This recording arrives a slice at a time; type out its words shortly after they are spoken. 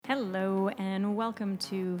Hello and welcome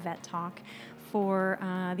to Vet Talk. For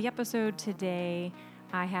the episode today,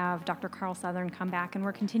 I have Dr. Carl Southern come back, and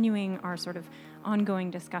we're continuing our sort of ongoing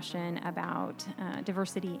discussion about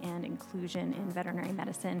diversity and inclusion in veterinary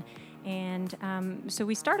medicine. And so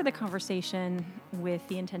we started the conversation with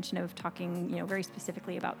the intention of talking, very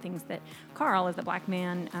specifically about things that Carl, as a Black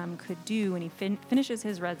man, could do when he finishes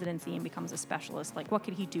his residency and becomes a specialist. Like, what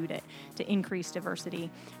could he do to increase diversity?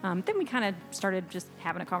 Then we kind of started just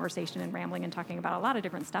having a conversation and rambling and talking about a lot of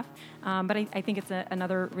different stuff. But I think it's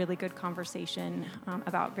another really good conversation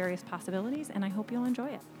about various possibilities, and I hope you'll enjoy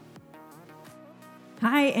it.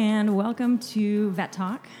 Hi, and welcome to Vet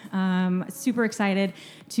Talk. Super excited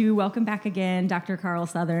to welcome back again Dr. Carl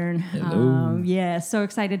Southern. Hello. So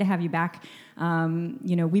excited to have you back.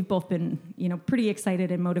 We've both been, pretty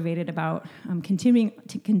excited and motivated about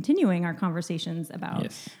continuing our conversations about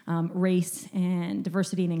race and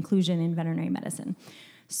diversity and inclusion in veterinary medicine.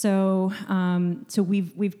 So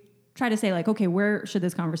we've tried to say, like, okay, where should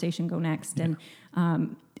this conversation go next? Yeah.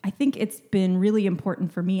 And I think it's been really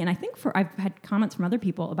important for me, and I think I've had comments from other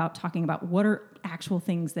people about talking about what are actual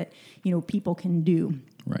things that people can do.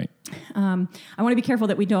 Right. I want to be careful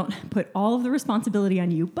that we don't put all of the responsibility on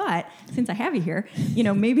you, but since I have you here,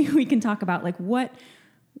 maybe we can talk about like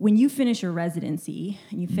when you finish your residency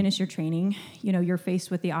and you finish your training, you're faced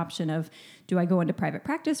with the option of, do I go into private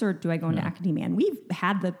practice or do I go into academia? And we've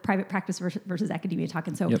had the private practice versus academia talk.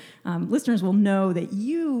 And so listeners will know that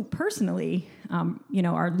you personally,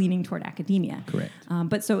 are leaning toward academia. Correct.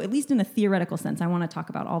 But so at least in a theoretical sense, I want to talk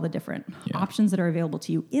about all the different options that are available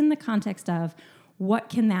to you in the context of what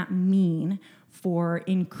can that mean for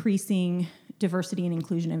increasing diversity and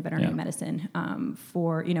inclusion in veterinary medicine,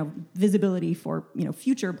 for visibility for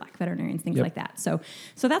future Black veterinarians, things like that. So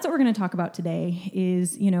that's what we're going to talk about today.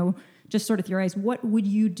 Is just sort of theorize, what would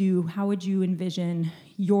you do? How would you envision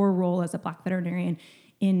your role as a Black veterinarian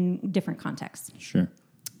in different contexts? Sure.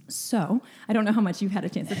 So I don't know how much you've had a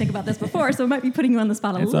chance to think about this before, so I might be putting you on the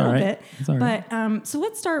spot a little bit. It's all right. But so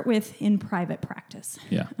let's start with in private practice.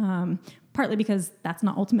 Yeah. Partly because that's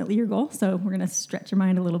not ultimately your goal, so we're going to stretch your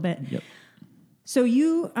mind a little bit. Yep. So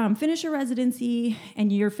you finish your residency,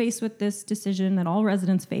 and you're faced with this decision that all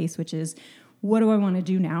residents face, which is, what do I want to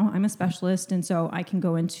do now? I'm a specialist, and so I can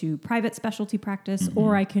go into private specialty practice,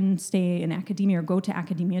 or I can stay in academia or go to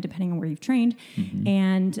academia, depending on where you've trained,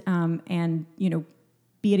 and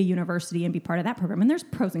be at a university and be part of that program. And there's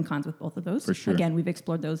pros and cons with both of those. For sure. Again, we've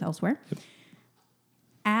explored those elsewhere. Yep.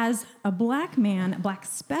 As a Black man, a Black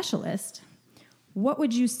specialist, what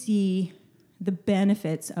would you see the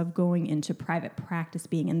benefits of going into private practice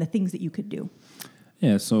being, and the things that you could do?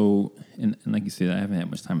 Yeah. So, and like you said, I haven't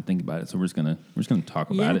had much time to think about it, so we're just gonna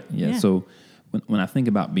talk about it. Yeah. So when I think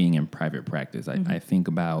about being in private practice, I think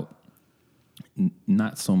about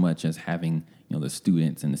not so much as having the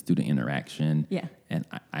students and the student interaction. Yeah. And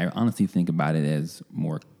I honestly think about it as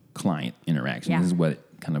more client interaction. Yeah. This is what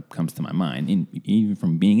kind of comes to my mind. And even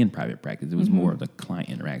from being in private practice, it was more of the client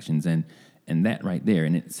interactions, and that right there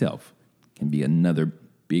in itself can be another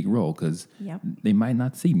big role, because they might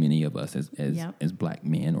not see many of us as Black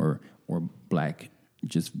men or Black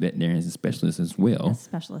just veterinarians and specialists as well. As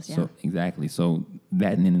specialists, yeah. So exactly. So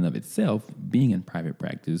that in and of itself, being in private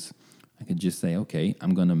practice, I could just say, okay,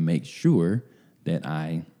 I'm going to make sure that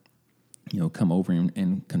I, come over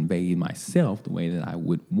and convey myself the way that I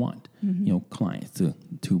would want, clients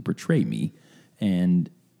to portray me. And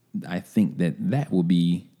I think that will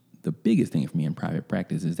be the biggest thing for me in private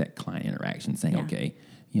practice, is that client interaction, saying, okay,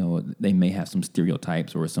 they may have some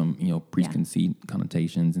stereotypes or some, preconceived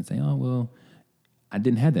connotations, and say, oh, well, I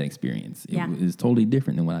didn't have that experience. It was totally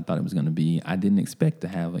different than what I thought it was going to be. I didn't expect to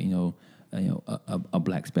have, a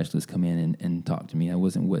Black specialist come in and talk to me. That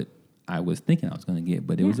wasn't what I was thinking I was going to get,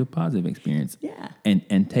 but it was a positive experience. Yeah.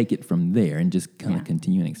 And take it from there and just kind of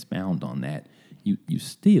continue and expound on that. You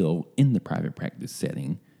still, in the private practice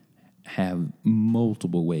setting, have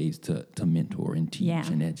multiple ways to mentor and teach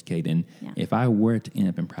and educate. And if I were to end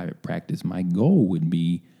up in private practice, my goal would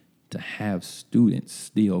be to have students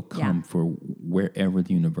still come for wherever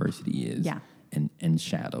the university is and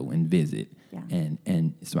shadow and visit.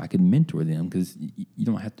 And so I could mentor them, because you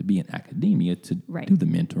don't have to be in academia to do the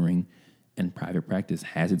mentoring. And private practice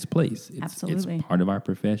has its place. Absolutely. It's part of our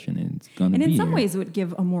profession, and it's going to be. And in some ways, it would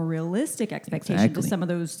give a more realistic expectation to some of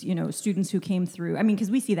those, students who came through. I mean, because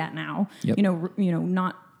we see that now. Yep.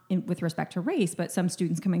 Not with respect to race, but some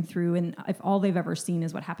students coming through, and if all they've ever seen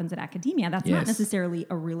is what happens at academia, that's not necessarily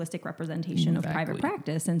a realistic representation of private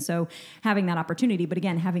practice. And so, having that opportunity, but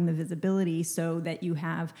again, having the visibility so that you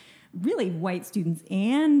have really white students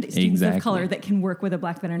and students of color that can work with a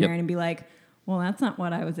Black veterinarian and be like, well, that's not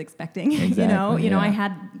what I was expecting. Exactly, I yeah.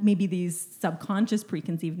 had maybe these subconscious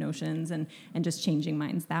preconceived notions and just changing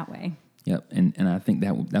minds that way. Yep, and I think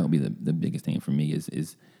that would be the biggest thing for me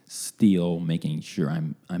is still making sure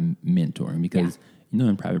I'm mentoring, because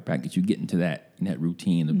in private practice you get into that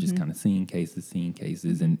routine of just kind of seeing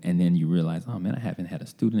cases, and then you realize, oh man, I haven't had a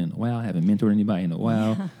student in a while, I haven't mentored anybody in a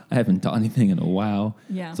while, I haven't taught anything in a while.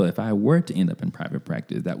 Yeah. So if I were to end up in private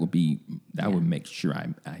practice, that would make sure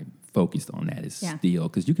I focused on that is still,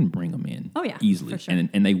 because you can bring them in easily, for sure.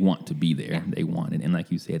 and they want to be there, Yeah. they want it, and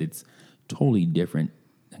like you said, it's totally different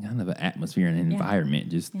kind of an atmosphere and an environment,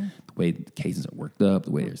 just the way the cases are worked up,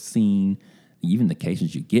 the way they're seen. Even the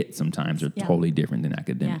cases you get sometimes are totally different than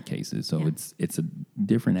academic cases. So it's a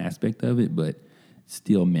different aspect of it, but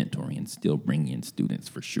still mentoring and still bringing in students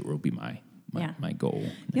for sure will be my goal.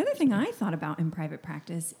 The other thing I thought about in private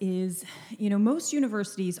practice is, most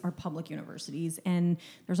universities are public universities, and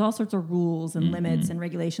there's all sorts of rules and limits and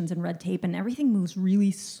regulations and red tape, and everything moves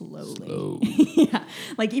really slowly.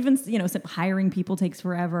 Like even, hiring people takes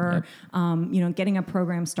forever, getting a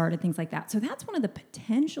program started, things like that. So that's one of the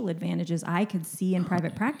potential advantages I could see in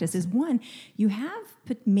private practice is, one, you have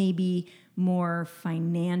maybe more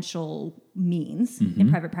financial means in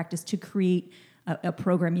private practice to create a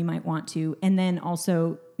program you might want to. And then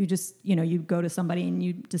also you just, you go to somebody and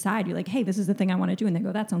you decide, you're like, hey, this is the thing I want to do. And they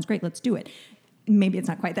go, that sounds great. Let's do it. Maybe it's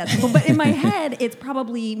not quite that simple, but in my head, it's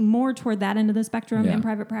probably more toward that end of the spectrum in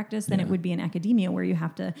private practice than it would be in academia, where you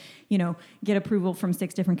have to, get approval from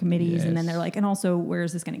 6 different committees. And then they're like, and also where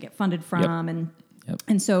is this going to get funded from?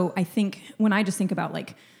 And so I think when I just think about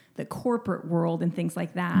like the corporate world and things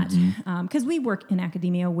like that, because we work in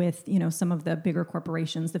academia with, some of the bigger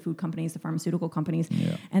corporations, the food companies, the pharmaceutical companies,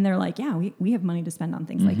 and they're like, we have money to spend on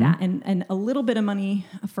things like that. And a little bit of money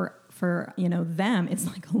for them, it's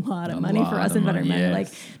like a lot of money for us in veterinary, like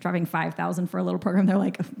dropping $5,000 for a little program. They're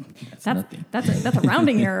like, that's a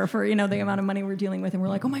rounding error for, the amount of money we're dealing with. And we're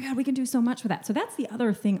like, oh my God, we can do so much for that. So that's the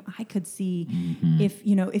other thing I could see if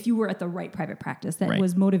you were at the right private practice that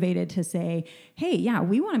was motivated to say, hey,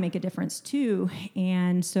 we want to make a difference too.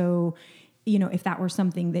 And so, if that were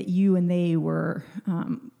something that you and they were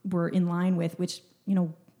in line with, which,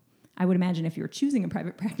 I would imagine if you were choosing a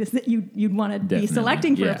private practice that you'd want to be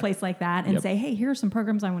selecting for a place like that and say, hey, here are some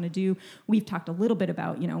programs I want to do. We've talked a little bit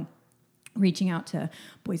about, reaching out to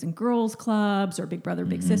Boys and Girls Clubs or Big Brother,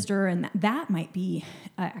 Big Sister. And that might be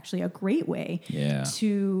actually a great way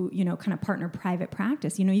to, kind of partner private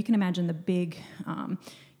practice. You can imagine the big,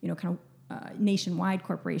 nationwide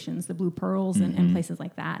corporations, the Blue Pearls and places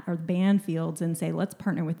like that, or Banfields, and say, let's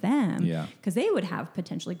partner with them because they would have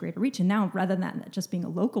potentially greater reach. And now, rather than that just being a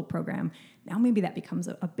local program, now maybe that becomes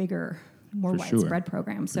a bigger, more widespread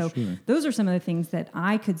program. So those are some of the things that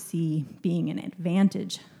I could see being an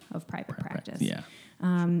advantage of private practice.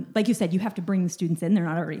 Like you said, you have to bring the students in; they're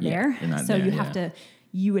not already there, so you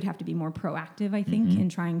would have to be more proactive, I think, in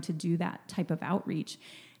trying to do that type of outreach.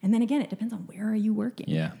 And then again, it depends on where are you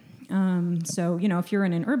working. So, if you're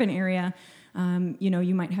in an urban area,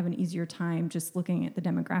 you might have an easier time just looking at the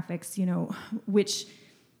demographics, which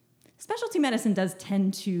specialty medicine does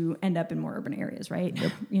tend to end up in more urban areas, right?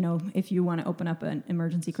 If you want to open up an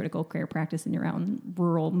emergency critical care practice and you're out in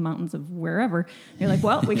rural mountains of wherever, you're like,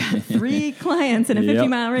 well, we got 3 clients in a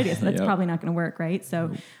 50-mile radius. That's probably not going to work, right?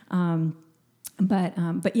 So,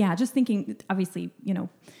 but yeah, just thinking, obviously,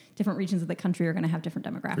 different regions of the country are going to have different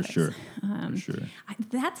demographics. For sure.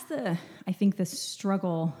 That's I think the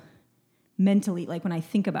struggle mentally, like when I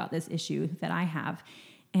think about this issue that I have,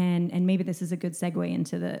 and maybe this is a good segue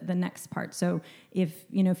into the next part. So if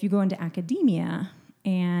you go into academia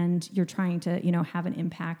and you're trying to, have an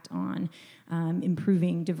impact on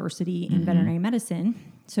improving diversity in veterinary medicine,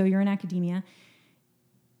 so you're in academia,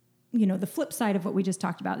 the flip side of what we just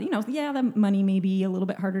talked about, the money may be a little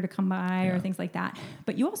bit harder to come by or things like that.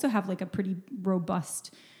 But you also have like a pretty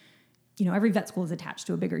robust, every vet school is attached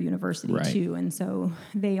to a bigger university too. And so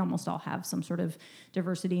they almost all have some sort of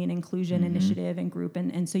diversity and inclusion initiative and group.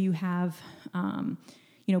 And so you have,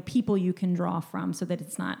 people you can draw from so that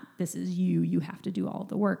it's not, this is you have to do all of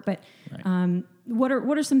the work. But what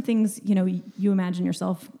are some things, you imagine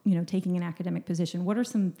yourself, taking an academic position, what are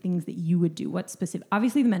some things that you would do? What specific,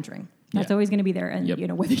 obviously the mentoring, that's always going to be there.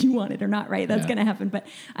 And, whether you want it or not, right, that's going to happen. But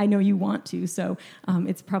I know you want to, so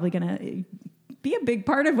it's probably going to be a big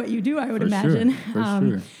part of what you do, I would imagine. For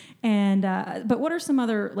sure. And, but what are some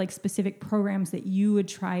other like specific programs that you would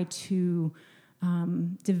try to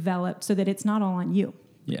develop so that it's not all on you?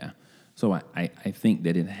 Yeah. So I think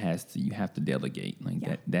that you have to delegate.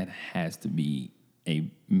 Like that has to be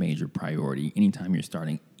a major priority. Anytime you're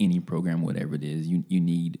starting any program, whatever it is, you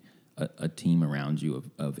need a team around you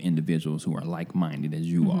of individuals who are like-minded as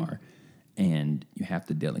you are, and you have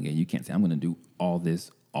to delegate. You can't say, I'm going to do all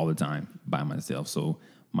this all the time by myself. So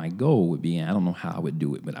my goal would be, and I don't know how I would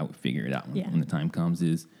do it, but I would figure it out when the time comes,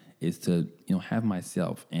 is to, have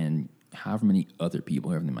myself and however many other people,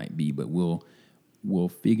 whoever they might be, but we'll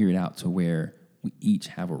figure it out to where we each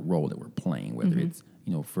have a role that we're playing, whether it's,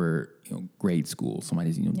 for grade school,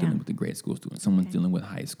 somebody's, dealing with the grade school student, someone's dealing with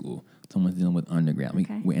high school, someone's dealing with undergrad.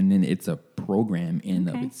 And then it's a program in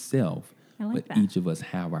of itself, but that. Each of us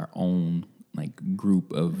have our own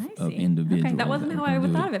group of individuals. Okay, that wasn't how I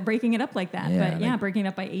would thought of it, breaking it up like that. But breaking it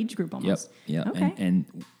up by age group almost. Yep. Okay. And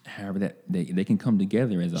however that they can come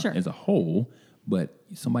together as a whole, but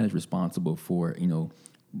somebody's responsible for,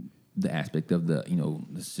 the aspect of the,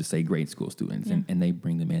 let's just say grade school students, and they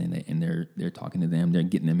bring them in and they're talking to them, they're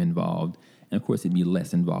getting them involved. And of course, it'd be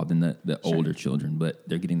less involved than the older children, but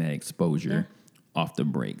they're getting that exposure off the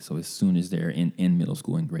break. So as soon as they're in middle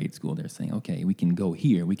school and grade school, they're saying, okay, we can go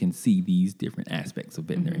here, we can see these different aspects of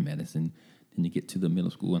veterinary medicine. Then you get to the middle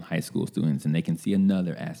school and high school students, and they can see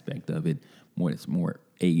another aspect of it, that's more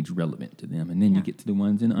age relevant to them. And then you get to the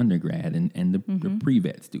ones in undergrad and the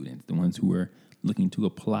pre-vet students, the ones who are looking to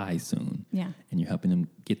apply soon. Yeah. And you're helping them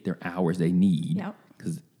get their hours they need.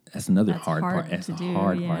 Because that's another hard part. That's the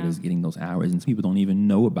hard part, is getting those hours. And some people don't even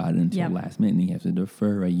know about it until last minute, and you have to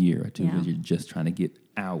defer a year or two because you're just trying to get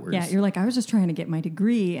hours. Yeah, you're like, I was just trying to get my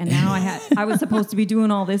degree, and now I was supposed to be doing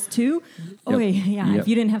all this too. Oh, if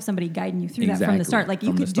you didn't have somebody guiding you through that from the start.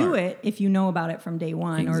 You could do it if you know about it from day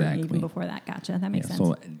one or even before that. Gotcha. That makes sense.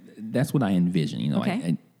 So that's what I envision.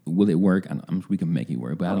 Okay. Will it work? I'm sure we can make it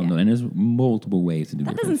work, but I don't know. And there's multiple ways to do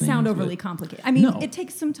that. That doesn't sound overly complicated. I mean, it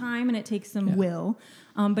takes some time and it takes some will,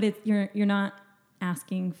 but you're not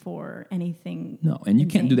asking for anything. No, and you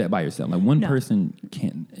can't do that by yourself. One person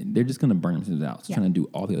can't. They're just going to burn themselves out trying to do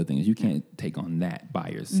all the other things. You can't take on that by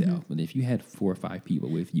yourself. But if you had 4 or 5 people,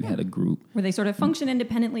 you had a group where they sort of function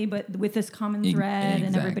independently, but with this common thread,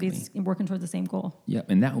 and everybody's working towards the same goal. Yep,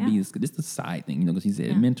 and that would be this the side thing, because he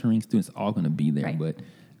said mentoring students are all going to be there, but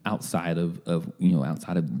outside of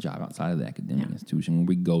outside of the job, outside of the academic institution, when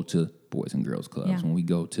we go to Boys and Girls Clubs, when we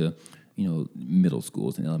go to middle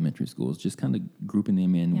schools and elementary schools, just kind of grouping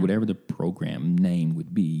them in whatever the program name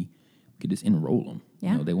would be, we could just enroll them.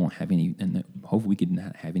 They won't have any, and hopefully we could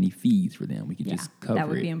not have any fees for them. We could just cover it. That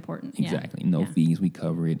would be important. Exactly. No fees. We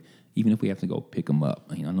cover it. Even if we have to go pick them up,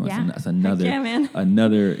 I know that's another,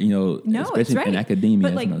 especially in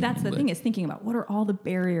academia. But that's the thing, is thinking about what are all the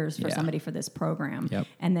barriers for somebody for this program,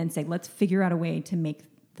 and then say, let's figure out a way to make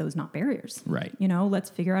those not barriers. Right. Let's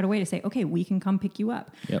figure out a way to say, okay, we can come pick you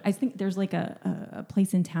up. I think there's a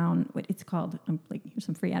place in town, what it's called, here's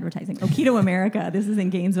some free advertising, Aikido America. This is in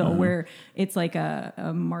Gainesville, where it's like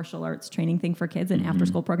a martial arts training thing for kids, an after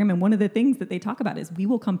school program. And one of the things that they talk about is, we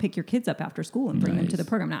will come pick your kids up after school and bring them to the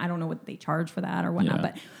program. Now, I don't know what they charge for that or whatnot,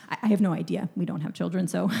 but I have no idea. We don't have children.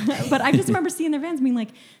 So, but I just remember seeing their vans being like,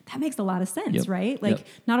 that makes a lot of sense, right?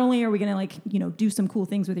 Not only are we going to do some cool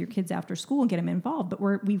things with your kids after school and get them involved, but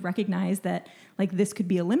we recognize that this could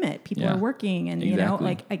be a limit. People are working, and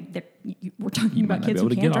we're talking about kids who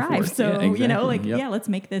can't drive. So let's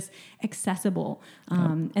make this accessible.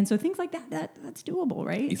 And so things like that's doable,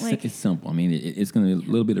 right? It's simple. I mean, it's going to be a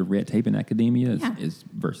little bit of red tape in academia is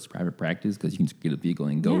versus private practice, because you can just get a vehicle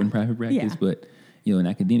and go in private practice, but in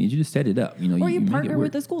academia, you just set it up. Or you partner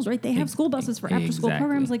with the schools, right? They have school buses for after-school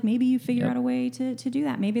programs. Maybe you figure out a way to do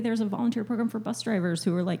that. Maybe there's a volunteer program for bus drivers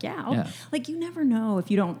who are like, you never know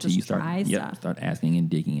if you don't just try stuff. Start asking and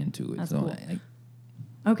digging into it. That's cool.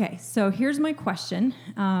 Okay, so here's my question.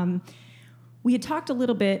 We had talked a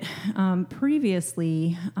little bit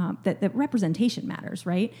previously that representation matters,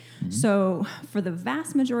 right? Mm-hmm. So for the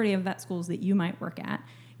vast majority of vet schools that you might work at,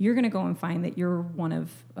 you're going to go and find that you're one of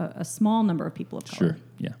a small number of people of color. Sure,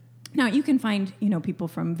 yeah. Now, you can find, people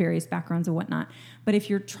from various backgrounds and whatnot, but if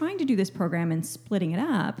you're trying to do this program and splitting it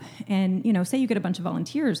up, and, say you get a bunch of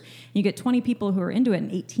volunteers, you get 20 people who are into it,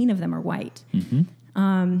 and 18 of them are white,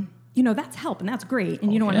 that's help, and that's great,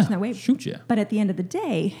 and you don't want to that way. Shoot you. But at the end of the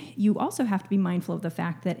day, you also have to be mindful of the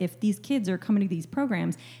fact that if these kids are coming to these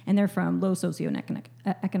programs and they're from low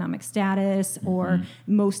socioeconomic status, or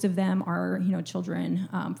most of them are, children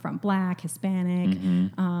from Black, Hispanic,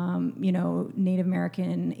 Native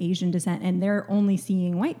American, Asian descent, and they're only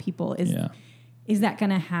seeing white people, is that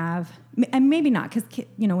going to have, and maybe not, because,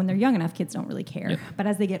 when they're young enough, kids don't really care. But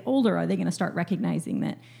as they get older, are they going to start recognizing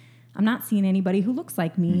that I'm not seeing anybody who looks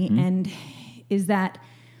like me? And is that,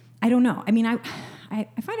 I don't know. I mean,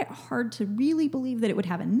 I find it hard to really believe that it would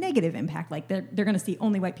have a negative impact. Like they're going to see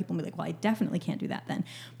only white people and be like, well, I definitely can't do that then.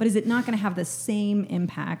 But is it not going to have the same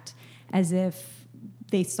impact as if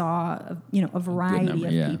they saw, a variety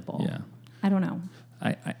of people? Yeah. I don't know.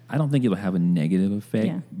 I don't think it'll have a negative effect,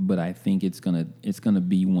 Yeah. but I think it's gonna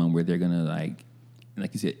be one where they're gonna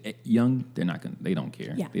like you said, young. They don't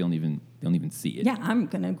care. Yeah. They don't even see it. Yeah, I'm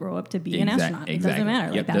going to grow up to be an astronaut. It Exactly. doesn't matter.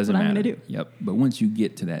 Like, Yep, that's doesn't what I'm matter. going to do. Yep. But once you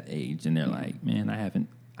get to that age and they're like, man,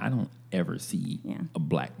 I don't ever see Yeah. a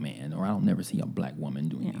black man, or I don't never see a black woman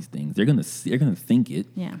doing Yeah. these things. They're gonna think it.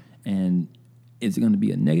 Yeah. And is it going to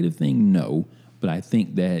be a negative thing? No. But I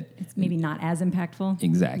think that It's maybe not as impactful.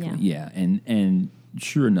 exactly. Yeah. And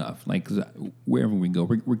sure enough, like 'cause wherever we go,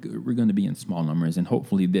 we're going to be in small numbers, and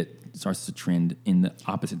hopefully that starts to trend in the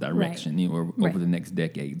opposite direction, or Right. over the next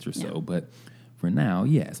decades or so. Yeah. But for now,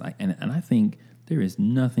 yes, and I think there is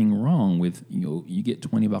nothing wrong with you get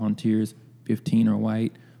 20 volunteers, 15 are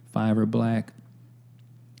white, 5 are black,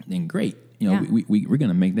 then great. Yeah. We're going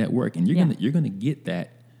to make that work, and Yeah. you're going to get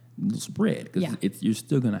that spread because Yeah. you're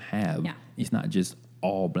still going to have. Yeah. It's not just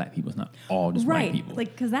all black people. It's not all just white Right. people.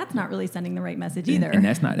 Like, because that's not really sending the right message And- either. And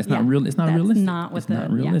that's not Yeah. real. It's not That's realistic. Not what it's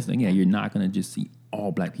not realistic. Yeah, you're not going to just see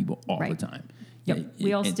all black people all Right. the time. Yep. Yeah,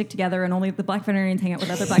 We all and- stick together, and only the black veterinarians hang out with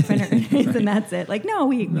other black veterinarians, and that's it. Like, no,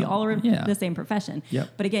 we all are Yeah. the same profession. Yep.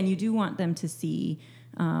 But again, you do want them to see,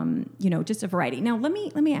 just a variety. Now, let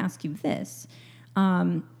me ask you this.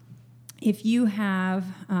 If you have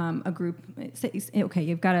a group, okay,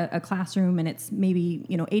 you've got a classroom and it's maybe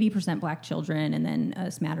 80% black children and then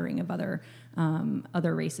a smattering of other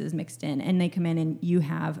races mixed in, and they come in and you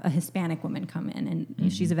have a Hispanic woman come in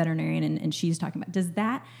and she's a veterinarian and she's talking about, does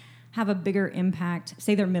that have a bigger impact?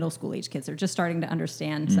 Say they're middle school age kids, they're just starting to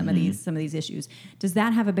understand some of these issues. Does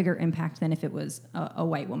that have a bigger impact than if it was a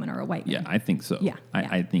white woman or a white man? Yeah, I think so. Yeah,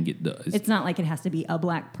 I think it does. It's not like it has to be a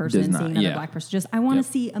black person Does not, seeing another yeah. black person. Just I want to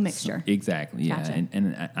Yep. see a mixture. Exactly. Yeah, Gotcha.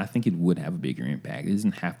 and I think it would have a bigger impact. It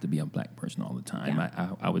doesn't have to be a black person all the time.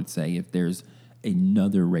 Yeah. I would say if there's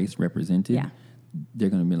another race represented, Yeah. they're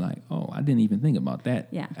going to be like, oh, I didn't even think about that.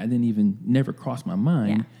 Yeah. I didn't even never crossed my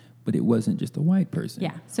mind. Yeah. But it wasn't just a white person.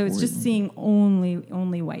 Yeah, so it's Or- just seeing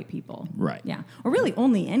only white people. Right. Yeah, or really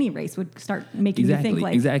only any race would start making you think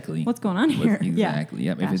like, exactly. what's going on here? Exactly.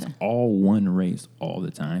 Yeah. Yep. If it's Gotcha. all one race all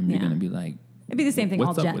the time, you're Yeah. going to be like, It'd be the same thing,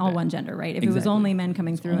 what's up with all that? one gender, right? If it was Exactly. only men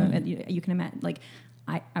coming through, only- you can imagine, like,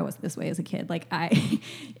 I was this way as a kid. Like,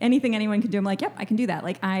 anything anyone could do, I'm like, yep, I can do that.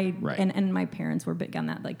 Like, Right. and my parents were big on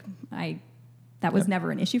that. Like, that was never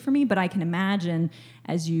an issue for me, but I can imagine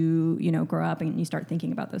as you grow up and you start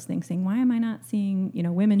thinking about those things, saying, why am I not seeing,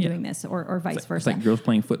 women doing this or vice versa? It's like girls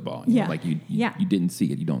playing football. You know, Yeah. like you Yeah. didn't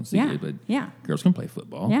see it, you don't see Yeah. it, but Yeah. girls can play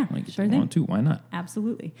football. Yeah, like, sure if they thing. want to, why not?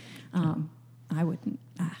 Absolutely. I wouldn't.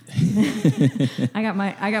 I got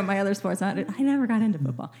my other sports. I never got into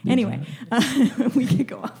football. Anyway, we could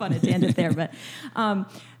go off on a tangent there, but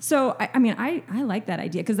so I like that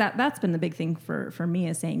idea because that's been the big thing for me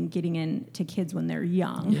is saying getting into kids when they're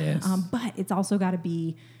young. Yes. But it's also got to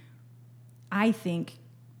be. I think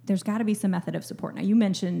there's got to be some method of support. Now you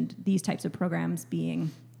mentioned these types of programs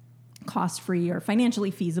being cost-free or financially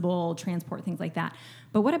feasible, transport, things like that.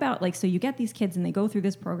 But what about so you get these kids and they go through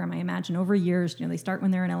this program, I imagine over years, they start when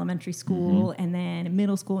they're in elementary school and then in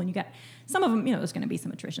middle school, and you get some of them, there's going to be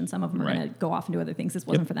some attrition. Some of them are Right. going to go off and do other things. This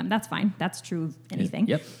wasn't for them. That's fine. That's true of anything.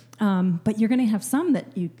 Yep. But you're going to have some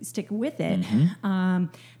that you stick with it.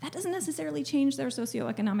 That doesn't necessarily change their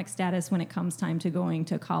socioeconomic status when it comes time to going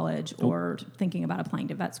to college or thinking about applying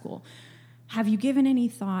to vet school. Have you given any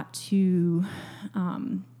thought to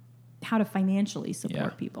how to financially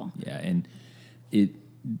support people? Yeah, and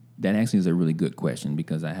that actually is a really good question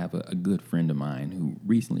because I have a good friend of mine who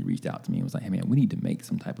recently reached out to me and was like, hey, man, we need to make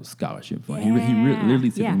some type of scholarship fund. He literally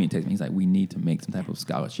said to me and texted me, he's like, we need to make some type of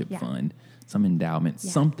scholarship fund, some endowment,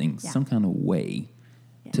 something, some kind of way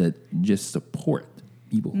to just support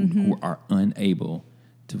people who are unable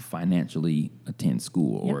to financially attend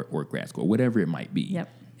school or grad school, whatever it might be. Yep.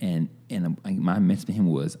 And my message to him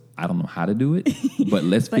was, I don't know how to do it, but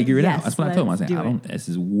let's figure it out. yes, That's what I told him. I let's said, do this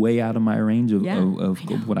is way out of my range of I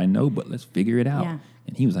what I know, but let's figure it out. Yeah.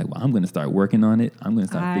 And he was like, well, I'm going to start working on it. I'm going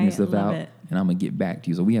to start I figuring stuff love out, it. and I'm going to get back to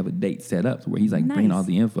you. So we have a date set up where he's like, bring Nice. all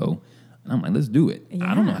the info. And I'm like, let's do it.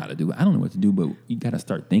 I don't know Yeah. how to do it. I don't know what to do, but you got to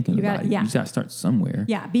start thinking about it. yeah. You got to start somewhere.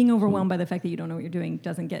 Yeah, being overwhelmed by the fact that you don't know what you're doing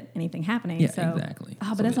doesn't get anything happening. Yeah, so, exactly. Oh,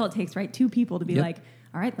 but So that's all it takes, right? Two people to be Yep. like,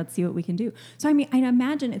 all right, let's see what we can do. So, I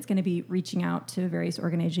imagine it's going to be reaching out to various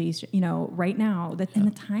organizations, right now. And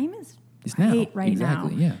the time is It's now. right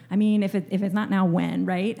Exactly, now. yeah. I mean, if it's not now, when,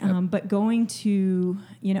 right? But going to,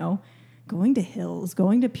 going to Hills,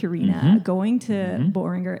 going to Purina, going to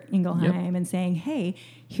Boehringer Ingelheim and saying, hey,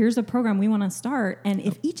 here's a program we want to start. And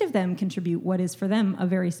if each of them contribute what is for them a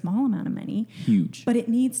very small amount of money, huge, but it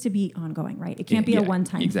needs to be ongoing, right? It can't be a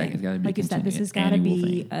one-time exactly. thing. It's gotta be like you said, this has got to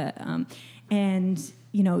be, and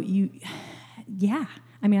you know,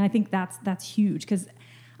 I mean, I think that's huge because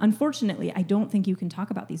unfortunately, I don't think you can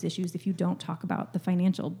talk about these issues if you don't talk about the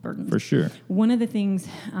financial burden. For sure. One of the things,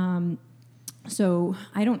 so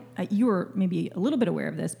I don't, you were maybe a little bit aware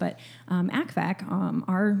of this, but ACVAC,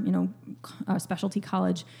 our specialty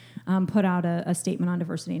college, put out a statement on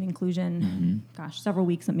diversity and inclusion, several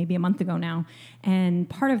weeks, maybe a month ago now. And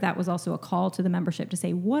part of that was also a call to the membership to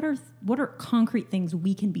say, what are concrete things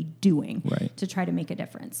we can be doing to try to make a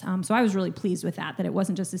difference? So I was really pleased with that it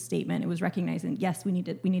wasn't just a statement. It was recognizing, yes, we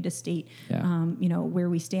need to state, where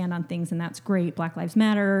we stand on things, and that's great. Black Lives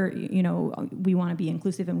Matter, we want to be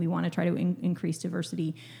inclusive and we want to try to increase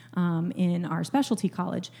diversity in our specialty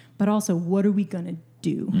college, but also what are we going to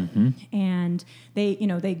do? And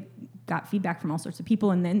they got feedback from all sorts of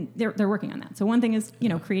people, and then they're working on that. So one thing is,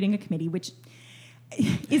 creating a committee, which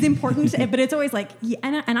is important, but it's always like,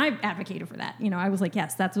 and I advocated for that. I was like,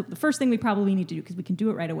 yes, that's the first thing we probably need to do because we can do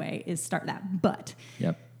it right away is start that. But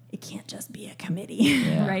it can't just be a committee,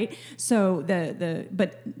 right? So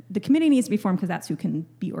but the committee needs to be formed because that's who can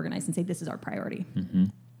be organized and say, this is our priority.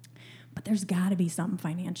 But there's got to be some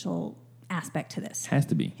financial aspect to this. Has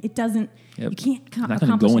to be. It doesn't. You can't. It's not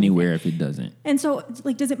going to go anywhere if it doesn't. And so,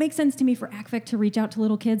 does it make sense to me for ACVAC to reach out to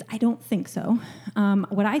little kids? I don't think so.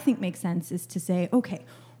 What I think makes sense is to say, okay,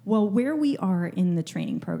 well, where we are in the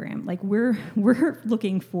training program, like we're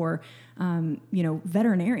looking for,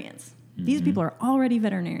 veterinarians. These people are already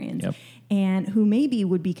veterinarians, and who maybe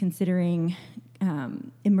would be considering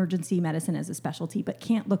emergency medicine as a specialty, but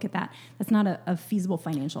can't look at that. That's not a feasible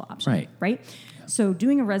financial option, right? So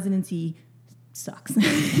doing a residency sucks,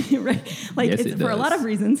 right? Like yes, it's for a lot of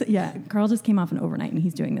reasons. Yeah, Carl just came off an overnight and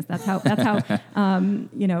he's doing this. That's how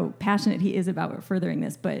passionate he is about furthering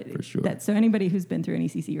this. But for sure. So anybody who's been through an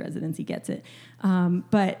ECC residency gets it.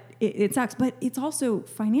 But it sucks. But it's also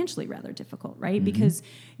financially rather difficult, right? Because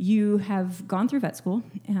you have gone through vet school,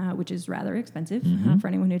 which is rather expensive. For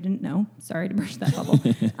anyone who didn't know, sorry to burst that bubble.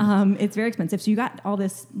 It's very expensive. So you got all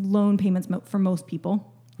this loan payments for most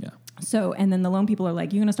people. So, and then the loan people are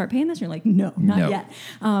like, you're going to start paying this? And you're like, no, not yet.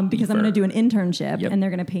 Because I'm going to do an internship and they're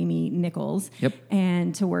going to pay me nickels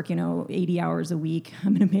and to work, 80 hours a week.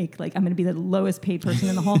 I'm going to be the lowest paid person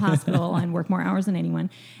in the whole hospital and work more hours than anyone.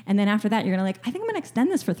 And then after that, you're going to I think I'm going to extend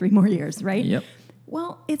this for 3 more years, right?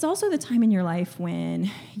 Well, it's also the time in your life when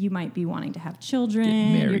you might be wanting to have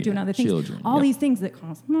children. You're doing other things. All these things that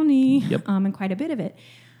cost money and quite a bit of it.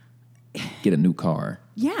 Get a new car.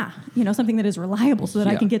 Yeah. Something that is reliable so that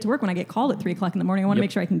I can get to work when I get called at 3:00 in the morning. I want to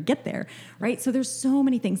make sure I can get there. Right. So there's so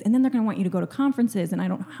many things. And then they're going to want you to go to conferences. And I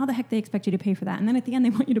don't know how the heck they expect you to pay for that. And then at the end, they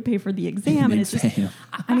want you to pay for the exam. And it's just,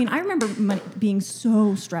 I remember being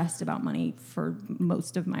so stressed about money for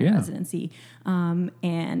most of my residency.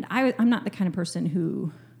 And I'm not the kind of person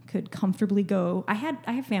who could comfortably go. I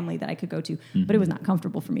have family that I could go to, but it was not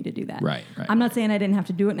comfortable for me to do that. Right. I'm not saying I didn't have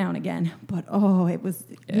to do it now and again, but it was.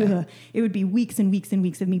 It would be weeks and weeks and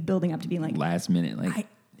weeks of me building up to being like last minute,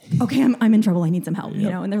 I'm in trouble. I need some help.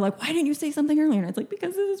 And they're like, why didn't you say something earlier? And it's like,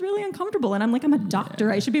 because this is really uncomfortable. And I'm like, I'm a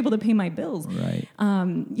doctor. I should be able to pay my bills. Right.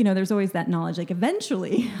 There's always that knowledge. Like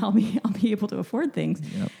eventually, I'll be able to afford things.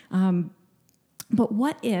 But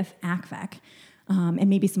what if ACVAC and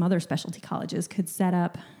maybe some other specialty colleges could set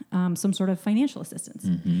up some sort of financial assistance?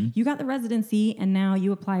 You got the residency, and now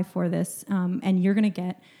you apply for this, and you're going to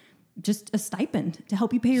get just a stipend to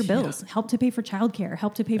help you pay your bills, help to pay for childcare,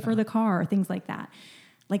 help to pay for the car, things like that.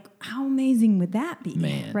 Like, how amazing would that be?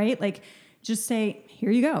 Man. Right? Like, just say,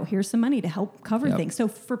 here you go. Here's some money to help cover things. So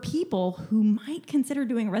for people who might consider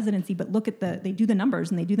doing a residency, but look at they do the numbers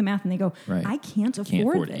and they do the math and they go, I can't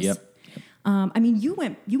afford this. You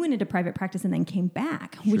went into private practice and then came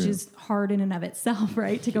back, which is hard in and of itself,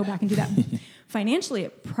 right? To go back and do that. Financially,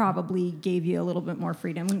 it probably gave you a little bit more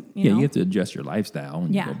freedom. You have to adjust your lifestyle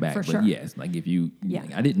when you go back. For but sure. yes, like if you,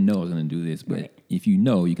 I didn't know I was going to do this, but if you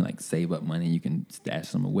can save up money, you can stash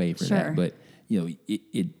some away for that. But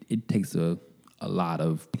it takes a lot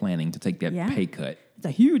of planning to take that pay cut. It's a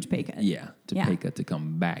huge pay cut. Pay cut to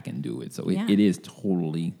come back and do it. So it is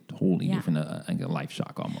totally different, like a life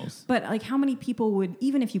shock almost. But like, how many people would,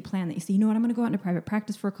 even if you plan that, you say, you know what, I'm going to go out into private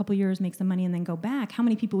practice for a couple of years, make some money, and then go back. How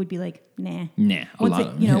many people would be like, nah?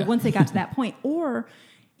 Once they got to that point, or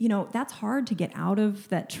that's hard to get out of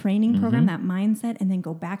that training program, that mindset, and then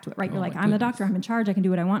go back to it, right? You're like, I'm the doctor, I'm in charge, I can do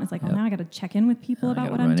what I want. It's like, well, now I got to check in with people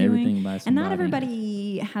about what I'm doing. And not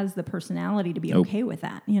everybody has the personality to be okay with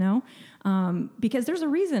that, because there's a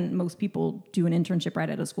reason most people do an internship right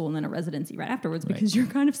out of school and then a residency right afterwards, because you're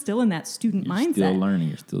kind of still in that student mindset. You're still learning,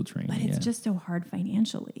 you're still training. But it's just so hard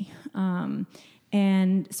financially.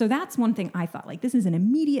 And so that's one thing I thought, like, this is an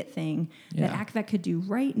immediate thing that ACVEC could do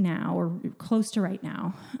right now, or close to right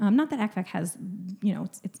now. Not that ACVEC has,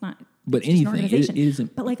 it's not. But anything, it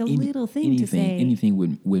isn't. But like a little thing to say. Anything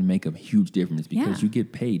would make a huge difference, because you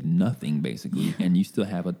get paid nothing basically, and you still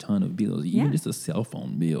have a ton of bills. Even just a cell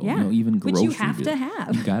phone bill, even grocery Which you have to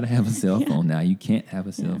have. You got to have a cell phone now. You can't have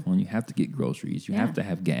a cell phone. You have to get groceries. You have to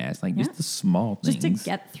have gas. Like just the small things. Just to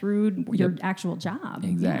get through your actual job.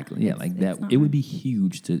 Exactly. Yeah, like that. It would be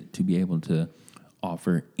huge to be able to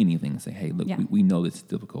offer anything and say, hey, look, we know this is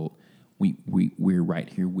difficult. We're right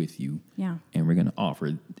here with you, and we're going to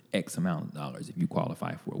offer X amount of dollars if you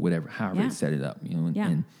qualify for it, whatever, however it set it up,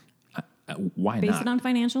 and why not? Based it on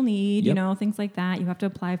financial need, things like that. You have to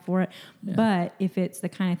apply for it. Yeah. But if it's the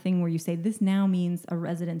kind of thing where you say, this now means a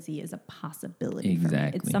residency is a possibility for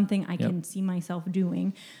me. It's something I can see myself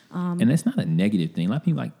doing. And that's not a negative thing. A lot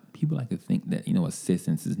of people like to think that,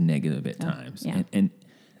 assistance is negative at times. Yeah. And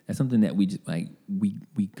that's something that we just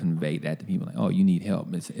we convey that to people, like, oh, you need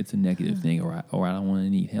help. It's a negative thing, or I don't want to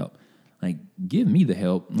need help. Like, give me the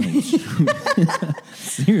help. Like,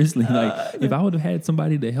 seriously, if I would have had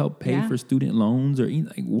somebody to help pay for student loans or anything,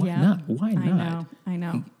 like, why not? Why not? I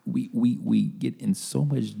know. Like, we get in so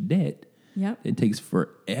much debt. Yep. It takes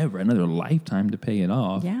forever, another lifetime to pay it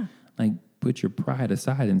off. Yeah. Like, put your pride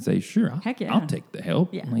aside and say, sure, I'll take the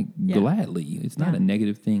help. Yeah. Gladly. It's not a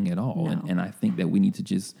negative thing at all. No. And I think that we need to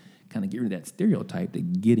just kind of get rid of that stereotype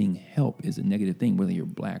that getting help is a negative thing, whether you're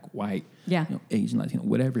black, white, Asian, Latino,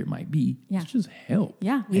 whatever it might be. Yeah. It's just help.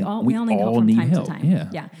 Yeah, we all need help from time to time.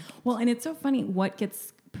 Yeah. Well, and it's so funny what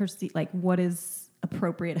gets perceived, like what is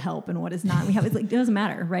appropriate help and what is not. It doesn't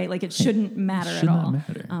matter, right? Like it shouldn't matter at all.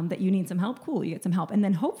 That you need some help, cool, you get some help. And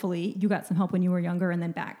then hopefully you got some help when you were younger and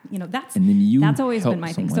then back, that's always been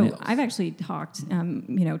my thing. So I've actually talked,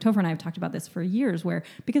 Topher and I have talked about this for years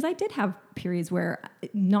because I did have periods where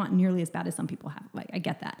not nearly as bad as some people have, like I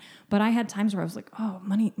get that. But I had times where I was like, oh,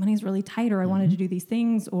 money's really tight, or I wanted to do these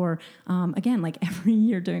things. Or again, like every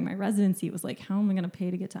year during my residency, it was like, how am I going to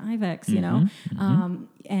pay to get to IVEX,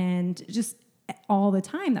 and just all the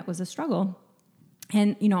time that was a struggle.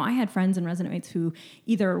 And, I had friends and resident mates who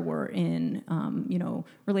either were in,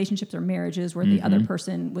 relationships or marriages where the other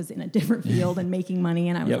person was in a different field and making money.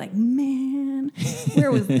 And I was like, man,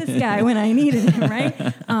 where was this guy when I needed him, right?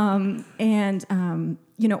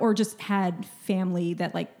 Or just had family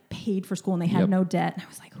that like paid for school and they had no debt. And I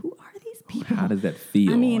was like, who are these people? How does that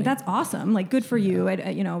feel? I mean, that's awesome. Like, good for you.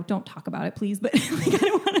 Don't talk about it, please. But like,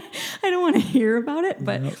 I don't want to hear about it.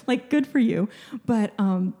 But like, good for you. But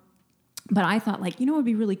I thought, like, it would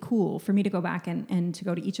be really cool for me to go back and to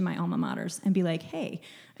go to each of my alma maters and be like, hey,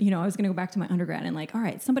 I was going to go back to my undergrad and like, all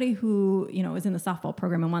right, somebody who, is in the softball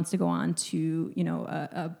program and wants to go on to,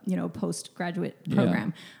 a postgraduate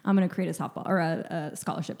program. I'm going to create a softball or a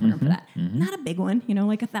scholarship program for that. Not a big one,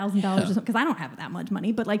 like $1,000 or something, because I don't have that much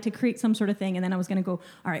money, but like to create some sort of thing. And then I was going to go,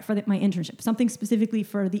 all right, for my internship, something specifically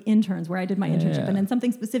for the interns where I did my internship, and then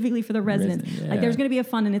something specifically for the residents. Like there's going to be a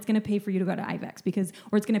fund and it's going to pay for you to go to IVEX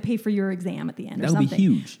or it's going to pay for your exam at the end or something. That would be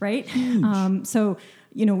huge. Right? Huge. So,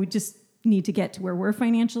 we just need to get to where we're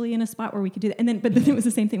financially in a spot where we could do that. But then it was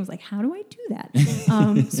the same thing. It was like, how do I do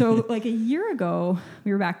that? So like a year ago,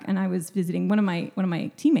 we were back and I was visiting one of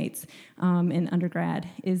my teammates in undergrad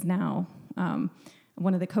is now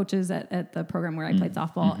one of the coaches at the program where I played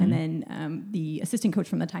softball. And then the assistant coach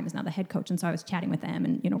from the time is now the head coach. And so I was chatting with them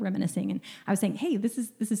and, reminiscing. And I was saying, hey, this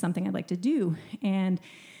is something I'd like to do. And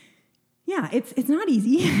yeah, it's not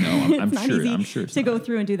easy. No, I'm sure to go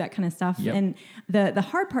through and do that kind of stuff. Yep. And the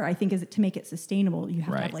hard part, I think, is to make it sustainable. You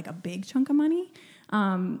have to have like a big chunk of money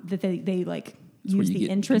that they like use the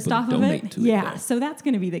interest off of it. So that's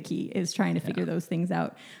going to be the key, is trying to figure those things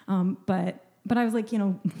out. But I was like,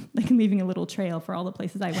 like leaving a little trail for all the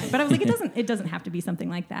places I went. But I was like, it doesn't have to be something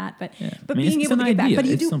like that. But being able to get back. But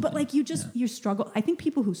you do. But like you struggle. I think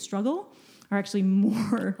people who struggle are actually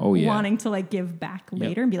more wanting to like give back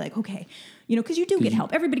later and be like, okay, because you do get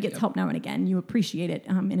help. Everybody gets help now and again. You appreciate it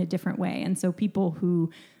in a different way. And so people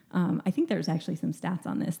who I think there's actually some stats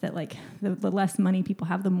on this that like the less money people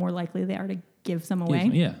have, the more likely they are to give some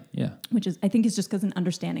away. Yeah. Which is, I think it's just because an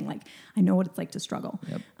understanding, like I know what it's like to struggle.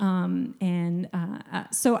 Yep.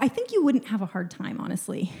 So I think you wouldn't have a hard time,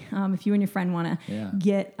 honestly, if you and your friend want to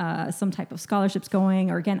get some type of scholarships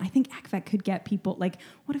going. Or again, I think ACVET could get people, like,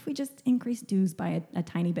 what if we just increased dues by a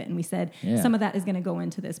tiny bit and we said some of that is going to go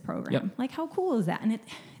into this program? Yep. Like, how cool is that? And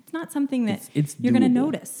it's not something that it's you're going to doable.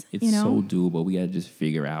 notice. It's so doable. We got to just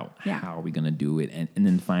figure out how are we going to do it, and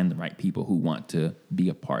then find the right people who want to be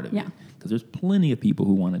a part of it. Because there's plenty of people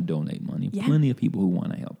who want to donate money, plenty of people who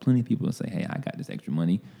want to help, plenty of people who say, hey, I got this extra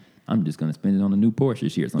money. I'm just going to spend it on a new Porsche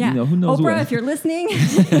this year. So, who knows Oprah, what? if you're listening.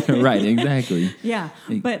 Right, exactly.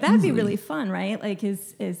 But that'd be really fun, right? Like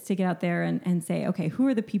is to get out there and say, okay, who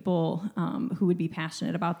are the people who would be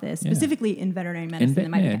passionate about this, specifically in veterinary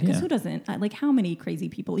medicine? Because who doesn't? Like how many crazy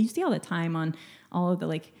people you see all the time on all of the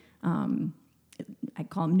like, I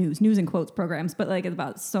call them news in quotes programs, but like it's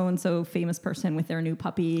about so-and-so famous person with their new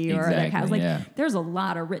puppy or like house. Like there's a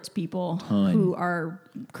lot of rich people who are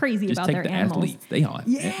crazy just about take their the animals. athletes. They all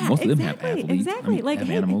most of them have athletes. Exactly. Like have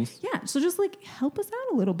hey, animals. So just like help us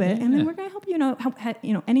out a little bit, and then we're gonna help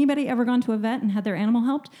you. Anybody ever gone to a vet and had their animal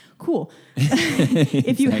helped? Cool.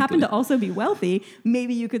 If you happen to also be wealthy,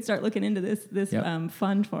 maybe you could start looking into this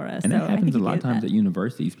fund for us. And that happens a lot of times at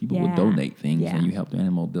universities. People will donate things, and you help the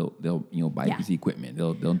animal. They'll buy a piece of equipment.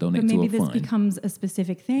 They'll donate to a fund. But maybe this becomes a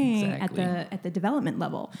specific thing at the development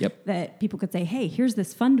level. That people could say, hey, here's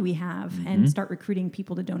this fund we have, and start recruiting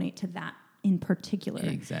people to donate to that in particular.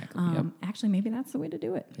 Exactly. Actually, maybe that's the way to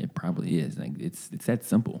do it. It probably is. Like it's that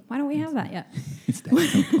simple. Why don't we have that yet? It's that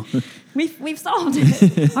simple. We've solved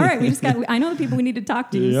it. All right, I know the people we need to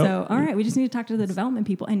talk to. So all right, we just need to talk to the development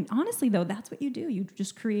people. And honestly, though, that's what you do. You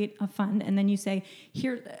just create a fund, and then you say,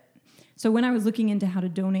 here. So when I was looking into how to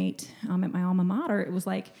donate at my alma mater, it was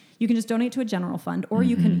like, you can just donate to a general fund, or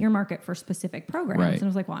you can earmark it for specific programs. Right. And I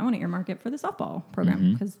was like, well, I want to earmark it for the softball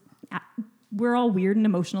program because we're all weird and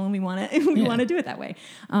emotional, and we want to do it that way.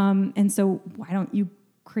 And so why don't you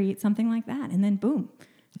create something like that? And then boom,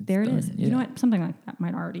 there it is. Yeah. You know what? Something like that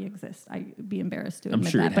might already exist. I'd be embarrassed to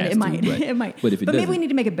admit that, but it might. It might. But if it maybe we need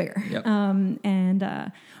to make it bigger.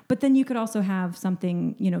 Yep. But then you could also have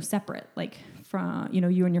something, separate, like from,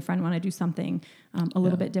 you and your friend want to do something a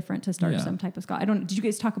little bit different to start some type of scholarship. Did you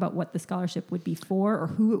guys talk about what the scholarship would be for, or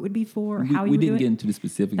who it would be for, or how you would do it? We didn't get into the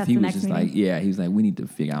specifics. He was just like, he was like, we need to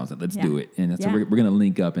figure out. I was like, let's do it. And so we're going to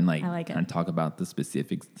link up and and talk about the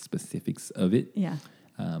specifics of it. Yeah.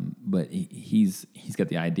 But he's got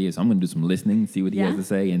the idea, so I'm going to do some listening, see what he has to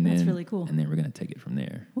say, and then that's really cool. And then we're going to take it from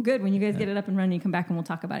there. Well, good. When you guys get it up and running, you come back and we'll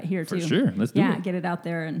talk about it here too. For sure, let's do it. Yeah, get it out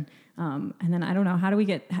there, and then I don't know, how do we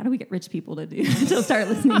get rich people to start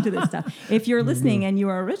listening to this stuff? If you're listening and you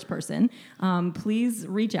are a rich person, please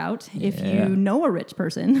reach out. If you know a rich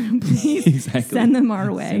person, please send them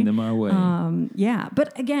our way. Send them our way.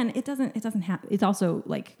 But again, it doesn't have. It's also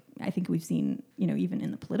like, I think we've seen, even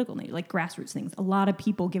in the political nature, like grassroots things, a lot of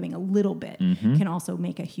people giving a little bit can also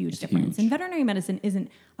make a huge difference. And veterinary medicine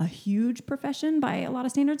isn't a huge profession by a lot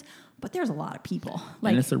of standards, but there's a lot of people.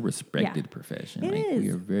 And it's a respected profession. It is. We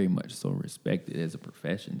are very much so respected as a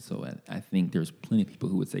profession. So I think there's plenty of people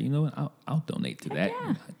who would say, you know what, I'll donate to that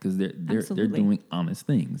because they're doing honest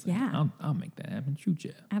things. Yeah, I'll make that happen. Shoot,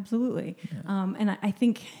 yeah, absolutely. Yeah. And I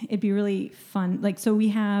think it'd be really fun. Like, so we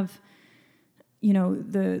have,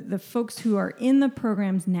 the folks who are in the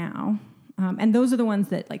programs now, and those are the ones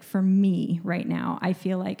that, like, for me right now, I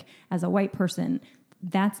feel like as a white person,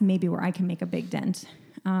 that's maybe where I can make a big dent.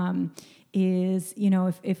 Is,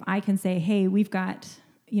 if I can say, hey, we've got,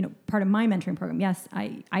 part of my mentoring program. Yes,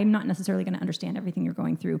 I'm not necessarily going to understand everything you're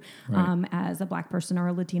going through as a Black person or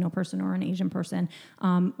a Latino person or an Asian person.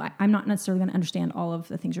 I'm not necessarily going to understand all of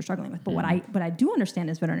the things you're struggling with. But what I do understand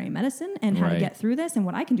is veterinary medicine and how to get through this. And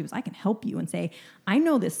what I can do is I can help you and say, I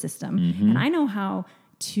know this system and I know how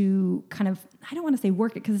to kind of, I don't want to say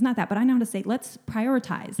work it because it's not that, but I know how to say, let's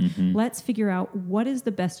prioritize. Let's figure out what is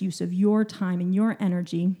the best use of your time and your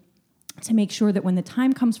energy to make sure that when the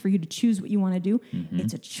time comes for you to choose what you want to do,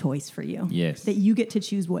 it's a choice for you. Yes. That you get to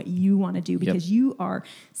choose what you want to do because you are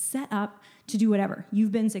set up to do whatever.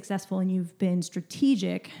 You've been successful and you've been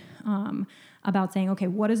strategic about saying, okay,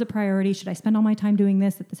 what is a priority? Should I spend all my time doing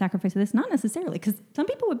this at the sacrifice of this? Not necessarily, because some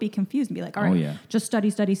people would be confused and be like, all right, just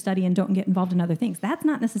study, and don't get involved in other things. That's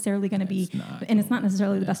not necessarily going to be, and it's not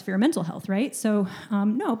necessarily the best for your mental health, right? So,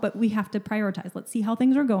 no, but we have to prioritize. Let's see how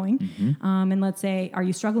things are going. And let's say, are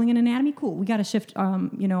you struggling in anatomy? Cool. We got to shift,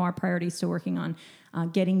 our priorities to working on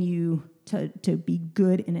getting you to be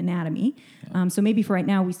good in anatomy. So maybe for right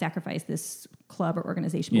now, we sacrifice this club or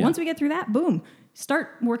organization. But once we get through that, boom,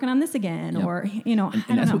 start working on this again. Or, I don't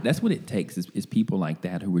know. That's what it takes is people like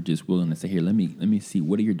that who are just willing to say, here, let me see,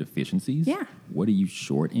 what are your deficiencies? Yeah. What are you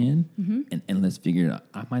short in? And let's figure it out.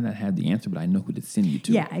 I might not have the answer, but I know who to send you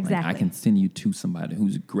to. Yeah, exactly. I can send you to somebody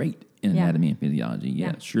who's great in anatomy and physiology.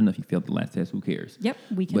 Yeah, sure enough, you failed the last test. Who cares? Yep,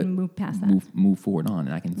 we can move past that. Move forward on,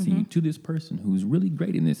 and I can send you to this person who's really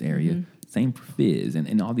great in this area. Same for phys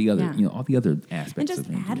and all the other all the other aspects. And just of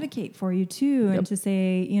things. advocate for you too, and to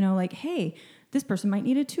say like, hey, this person might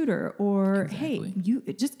need a tutor, or hey, you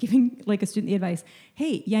just giving like a student the advice.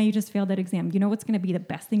 Hey, you just failed that exam. You know what's going to be the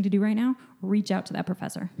best thing to do right now? Reach out to that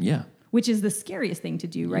professor. Yeah. Which is the scariest thing to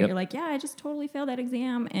do, right? Yep. You're like, I just totally failed that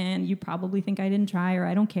exam, and you probably think I didn't try or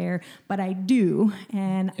I don't care, but I do,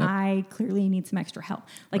 and I clearly need some extra help.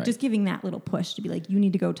 Like just giving that little push to be like, you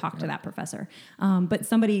need to go talk to that professor. But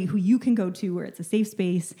somebody who you can go to where it's a safe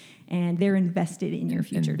space and they're invested in your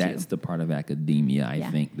future too. And that's the part of academia I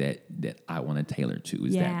think that I want to tailor to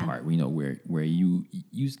is that part, where you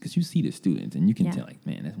because you see the students and you can tell like,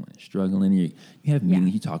 man, that's one is struggling. You have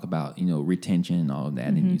meetings, you talk about retention and all of that,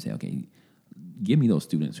 and you say, okay, give me those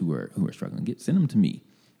students who are struggling. Send them to me.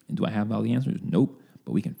 And do I have all the answers? Nope.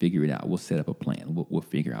 But we can figure it out. We'll set up a plan. We'll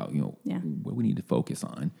figure out what we need to focus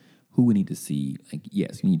on, who we need to see. Like,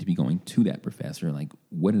 yes, you need to be going to that professor. Like,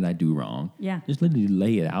 what did I do wrong? Yeah. Just literally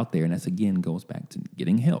lay it out there, and that's again goes back to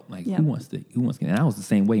getting help. Like, who wants to? And I was the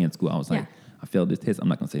same way in school. I was like, I failed this test. I'm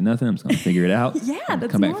not going to say nothing. I'm just going to figure it out. That's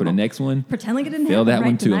come back for the next one. Pretend like it didn't fail happen. That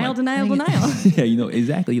one too. Denial. Yeah,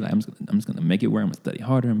 exactly. Like, I'm just going to make it where I'm going to study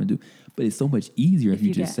harder. I'm going to do. But it's so much easier if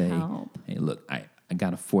you just say, help. hey, look, I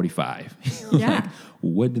got a 45. Yeah. Like,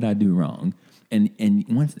 what did I do wrong? And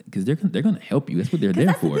once, because they're going to help you. That's what they're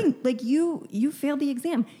there for. The thing. Like you failed the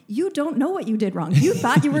exam. You don't know what you did wrong. You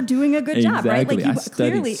thought you were doing a good job, right? Like you I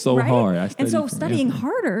studied so hard. And so studying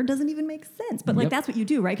harder doesn't even make sense. But like that's what you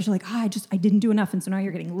do, right? Because you're like, I didn't do enough, and so now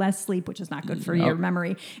you're getting less sleep, which is not good for your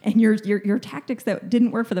memory. And your tactics that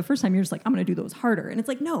didn't work for the first time, you're just like, I'm going to do those harder. And it's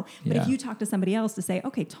like, no. But if you talk to somebody else to say,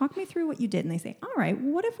 okay, talk me through what you did, and they say, all right,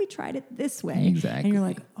 what if we tried it this way? Exactly. And you're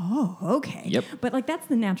like, oh, okay. Yep. But like that's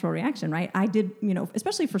the natural reaction, right? I did,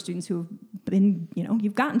 especially for students who've been,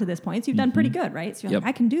 you've gotten to this point, so you've done pretty good, right? So you're like,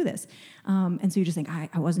 I can do this. And so you just think,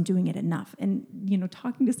 I wasn't doing it enough. And,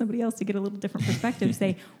 talking to somebody else to get a little different perspective,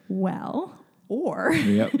 say, well, or,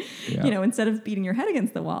 instead of beating your head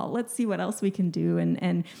against the wall, let's see what else we can do.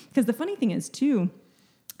 And because the funny thing is too,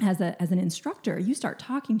 as an instructor, you start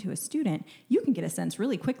talking to a student, you can get a sense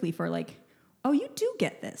really quickly for like, oh, you do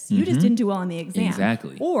get this. You just didn't do well on the exam.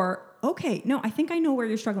 Exactly. Or, okay, no, I think I know where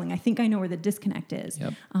you're struggling. I think I know where the disconnect is.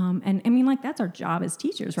 Yep. And I mean, like, that's our job as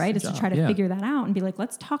teachers, right? Is to try to figure that out and be like,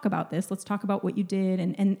 let's talk about this. Let's talk about what you did.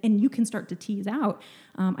 And you can start to tease out.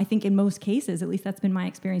 I think in most cases, at least that's been my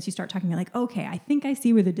experience, you start talking to me like, okay, I think I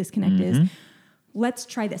see where the disconnect is. Let's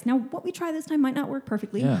try this. Now, what we try this time might not work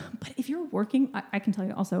perfectly, but if you're working, I can tell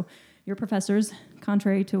you also, your professors,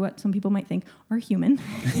 contrary to what some people might think, are human.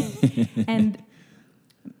 And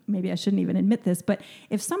maybe I shouldn't even admit this, but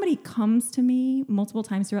if somebody comes to me multiple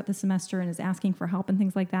times throughout the semester and is asking for help and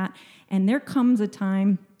things like that, and there comes a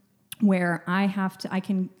time where I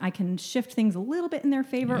can shift things a little bit in their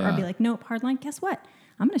favor or be like, nope, hardline, guess what?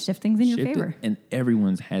 I'm going to shift things in your favor. And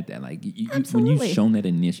everyone's had that. Like when you've shown that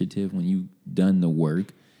initiative, when you've done the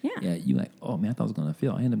work, you're like, oh man, I thought I was going to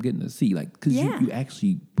fail. I end up getting a C, like because you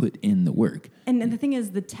actually put in the work. And the thing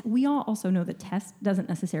is, we all also know the test doesn't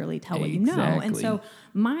necessarily tell what you know. And so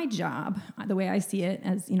my job, the way I see it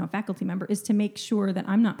as a faculty member, is to make sure that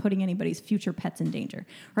I'm not putting anybody's future pets in danger,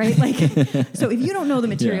 right? Like, so if you don't know the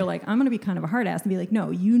material, like I'm going to be kind of a hard ass and be like, no,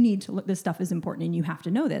 you need to look. This stuff is important, and you have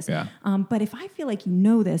to know this. Yeah. But if I feel like you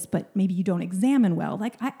know this, but maybe you don't examine well,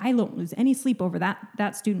 like I don't lose any sleep over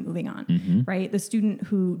that student moving on, right? The student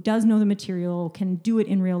who does know the material can do it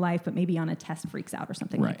in real life, but maybe on a test freaks out or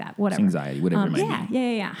something like that. Whatever. It's anxiety, whatever it might be.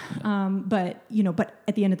 Yeah. But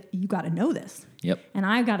at the end, you got to know this. Yep. And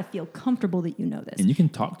I've got to feel comfortable that you know this. And you can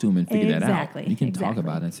talk to them and figure that out. Exactly. You can talk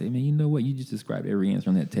about it and say, man, you know what? You just described every answer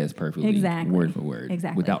on that test perfectly, word for word,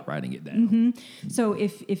 without writing it down. So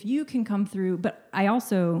if you can come through, but I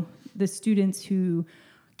also, the students who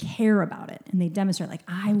care about it and they demonstrate like,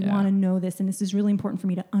 I want to know this and this is really important for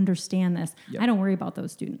me to understand this. I don't worry about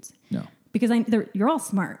those students. No. Because you're all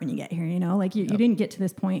smart when you get here, like you didn't get to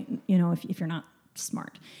this point, if you're not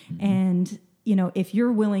smart. And if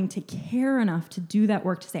you're willing to care enough to do that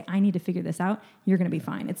work to say, I need to figure this out, you're going to be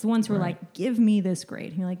fine. It's the ones who are like, give me this grade.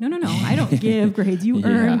 And you're like, no, I don't give grades. You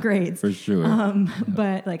earn grades. For sure.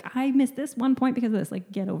 But like, I missed this 1 point because of this.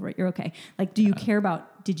 Like, get over it. You're okay. Like, do you care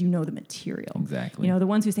about, did you know the material? Exactly. The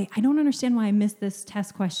ones who say, I don't understand why I missed this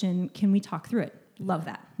test question. Can we talk through it? Love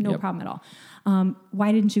that. No problem at all.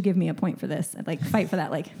 Why didn't you give me a point for this? I'd like fight for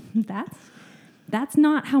that. Like, that's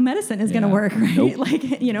not how medicine is going to work, right? Nope. Like,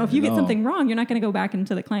 if you get something wrong, you're not going to go back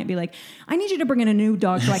into the client and be like, I need you to bring in a new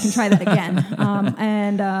dog so I can try that again.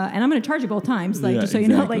 And I'm going to charge you both times. Like, just so you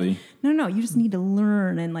know, like, no, you just need to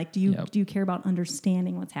learn. And like, do you care about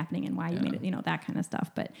understanding what's happening and why you made it, that kind of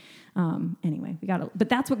stuff. But anyway, but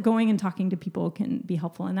that's what going and talking to people can be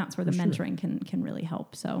helpful. And that's where the mentoring can really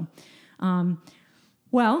help. So,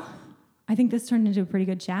 I think this turned into a pretty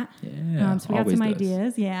good chat. Yeah, so we got some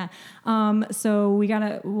ideas. Yeah. So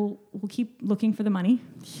we'll keep looking for the money.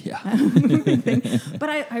 Yeah. But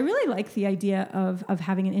I really like the idea of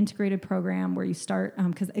having an integrated program where you start,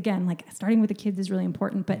 because again, like starting with the kids is really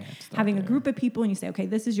important, but having a group of people and you say, okay,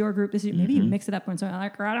 this is your group. Maybe you mix it up when someone's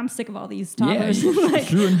like, all right, I'm sick of all these toddlers.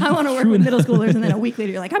 I want to work with middle schoolers. And then a week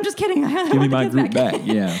later, you're like, I'm just kidding. Give me my group back.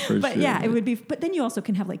 Yeah, for but sure. Yeah, it would be, but then you also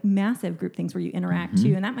can have like massive group things where you interact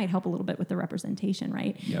too. And that might help a little bit with the representation,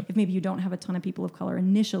 right? Yep. If maybe you don't have a ton of people of color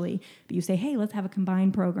initially, but you say, hey, let's have a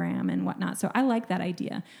combined program and whatnot. So I like that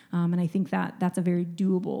idea. And I think that's a very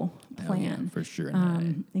doable plan. For sure.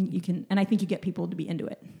 And I think you get people to be into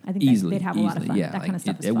it. I think easily, they'd have a lot of fun. Yeah, that kind of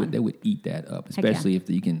stuff is fun. They would eat that up, especially if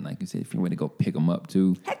you can, like you said, if you're going to go pick them up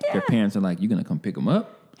too. Heck yeah. Their parents are like, you're going to come pick them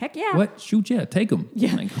up? Heck yeah. What? Shoot, yeah, take them.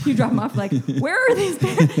 Yeah. Like, you drop them off like, where are these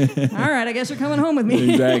parents? All right, I guess you're coming home with me.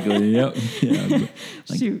 Exactly. Yep. Yeah.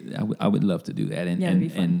 Shoot. I would love to do that.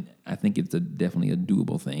 And I think it's definitely a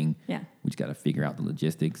doable thing. Yeah. We just got to figure out the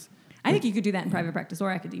logistics. I think you could do that in private practice or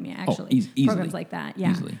academia, actually. Easily. Programs like that, yeah.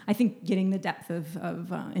 Easily. I think getting the depth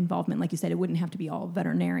of involvement, like you said, it wouldn't have to be all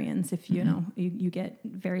veterinarians. If you get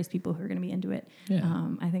various people who are going to be into it. Yeah.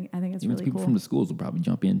 I think it's Even really people cool. from the schools will probably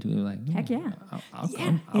jump into it. Like, heck yeah, I'll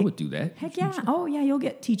come. I would do that. Heck yeah. Oh yeah, you'll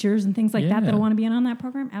get teachers and things like that that'll want to be in on that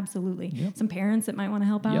program. Absolutely. Yep. Some parents that might want to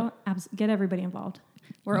help out. Get everybody involved.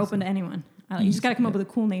 We're open to anyone. You just got to come up with a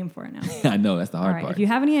cool name for it now. I know, that's the hard part. If you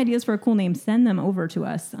have any ideas for a cool name, send them over to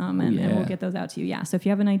us, and we'll get those out to you. Yeah. So if you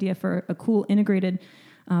have an idea for a cool integrated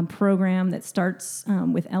program that starts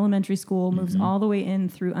with elementary school, moves all the way in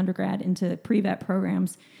through undergrad into pre-vet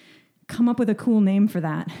programs, come up with a cool name for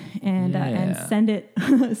that, and send it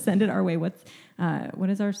our way. What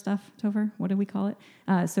is our stuff, Topher? What do we call it?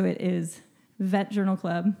 So it is Vet Journal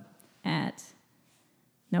Club at.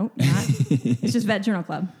 Nope, not. It's just Vet Journal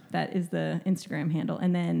Club. That is the Instagram handle.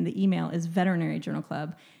 And then the email is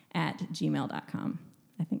veterinaryjournalclub@gmail.com.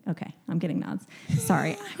 I think, okay, I'm getting nods.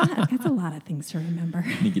 Sorry. That's a lot of things to remember.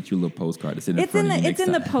 Let me get you a little postcard to send in front of you next It's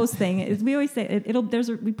in time. the post thing. We always say,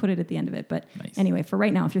 we put it at the end of it. But anyway, for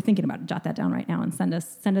right now, if you're thinking about it, jot that down right now and send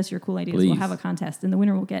us your cool ideas. Please. We'll have a contest. And the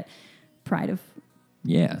winner will get Pride of...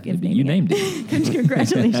 Yeah, you named it.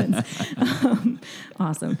 Congratulations.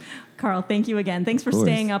 Awesome. Carl, thank you again. Thanks for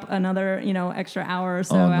staying up another, extra hour or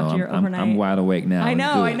so after your overnight. I'm wide awake now. I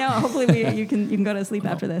know. Hopefully you can go to sleep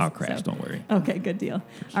after this. I'll crash, don't worry. Okay, good deal.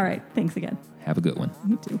 All right, thanks again. Have a good one.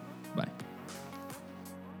 You too. Bye.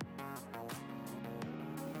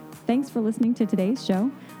 Thanks for listening to today's show.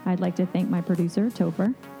 I'd like to thank my producer,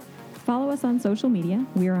 Topher. Follow us on social media.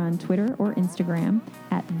 We are on Twitter or Instagram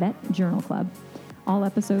at Vet Journal Club. All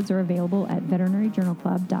episodes are available at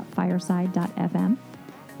veterinaryjournalclub.fireside.fm.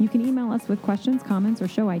 You can email us with questions, comments, or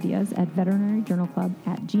show ideas at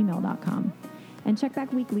veterinaryjournalclub@gmail.com. And check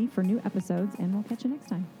back weekly for new episodes, and we'll catch you next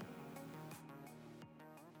time.